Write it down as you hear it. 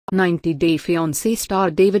90 Day Fiance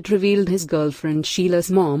star David revealed his girlfriend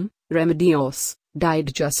Sheila's mom, Remedios,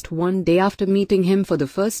 died just one day after meeting him for the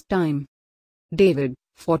first time. David,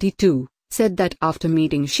 42, said that after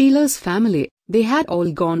meeting Sheila's family, they had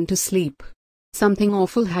all gone to sleep. Something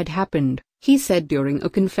awful had happened, he said during a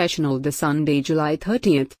confessional the Sunday, July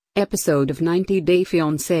 30th, episode of 90 Day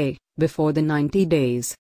Fiance. Before the 90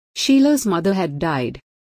 days, Sheila's mother had died.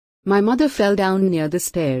 "My mother fell down near the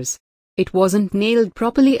stairs. It wasn't nailed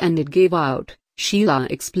properly and it gave out," Sheila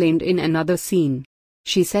explained in another scene.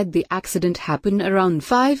 She said the accident happened around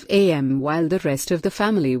 5 a.m. while the rest of the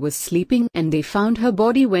family was sleeping and they found her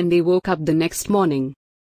body when they woke up the next morning.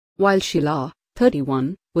 While Sheila,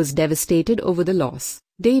 31, was devastated over the loss,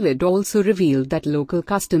 David also revealed that local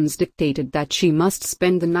customs dictated that she must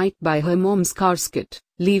spend the night by her mom's casket,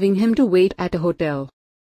 leaving him to wait at a hotel.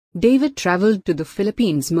 David traveled to the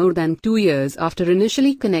Philippines more than 2 years after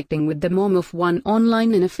initially connecting with the mom of one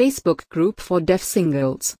online in a Facebook group for deaf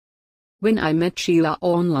singles. "When I met Sheila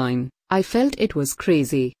online, I felt it was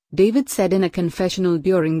crazy," David said in a confessional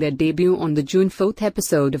during their debut on the June 4th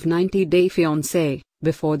episode of 90 Day Fiancé,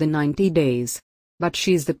 before the 90 days. "But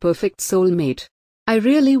she's the perfect soulmate. I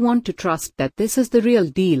really want to trust that this is the real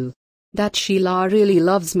deal. That Sheila really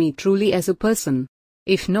loves me truly as a person.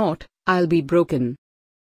 If not, I'll be broken."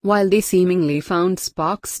 While they seemingly found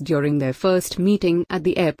sparks during their first meeting at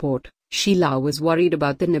the airport, Sheila was worried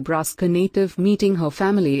about the Nebraska native meeting her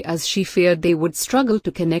family as she feared they would struggle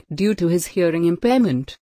to connect due to his hearing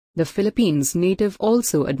impairment. The Philippines native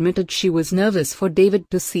also admitted she was nervous for David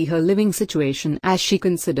to see her living situation as she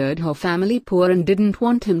considered her family poor and didn't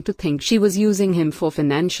want him to think she was using him for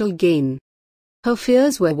financial gain. Her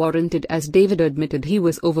fears were warranted as David admitted he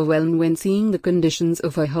was overwhelmed when seeing the conditions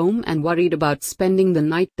of her home and worried about spending the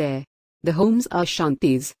night there. "The homes are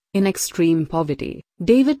shanties, in extreme poverty,"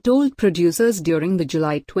 David told producers during the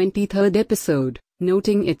July 23rd episode,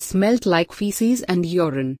 noting it smelled like feces and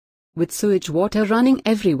urine, with sewage water running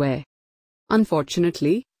everywhere.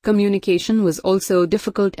 Unfortunately, communication was also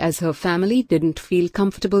difficult as her family didn't feel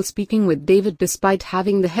comfortable speaking with David despite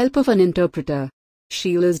having the help of an interpreter.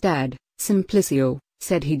 Sheila's dad, Simplicio,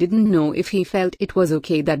 said he didn't know if he felt it was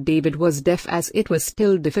okay that David was deaf as it was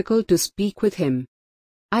still difficult to speak with him.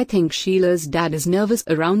 "I think Sheila's dad is nervous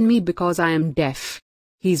around me because I am deaf.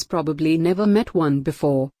 He's probably never met one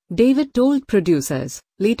before," David told producers,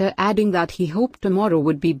 later adding that he hoped tomorrow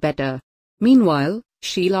would be better. Meanwhile,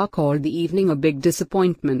 Sheila called the evening a big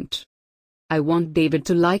disappointment. "I want David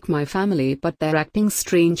to like my family but they're acting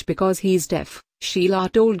strange because he's deaf," Sheila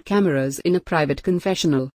told cameras in a private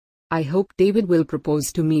confessional. "I hope David will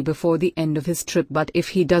propose to me before the end of his trip, but if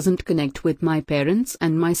he doesn't connect with my parents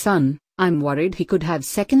and my son, I'm worried he could have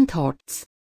second thoughts."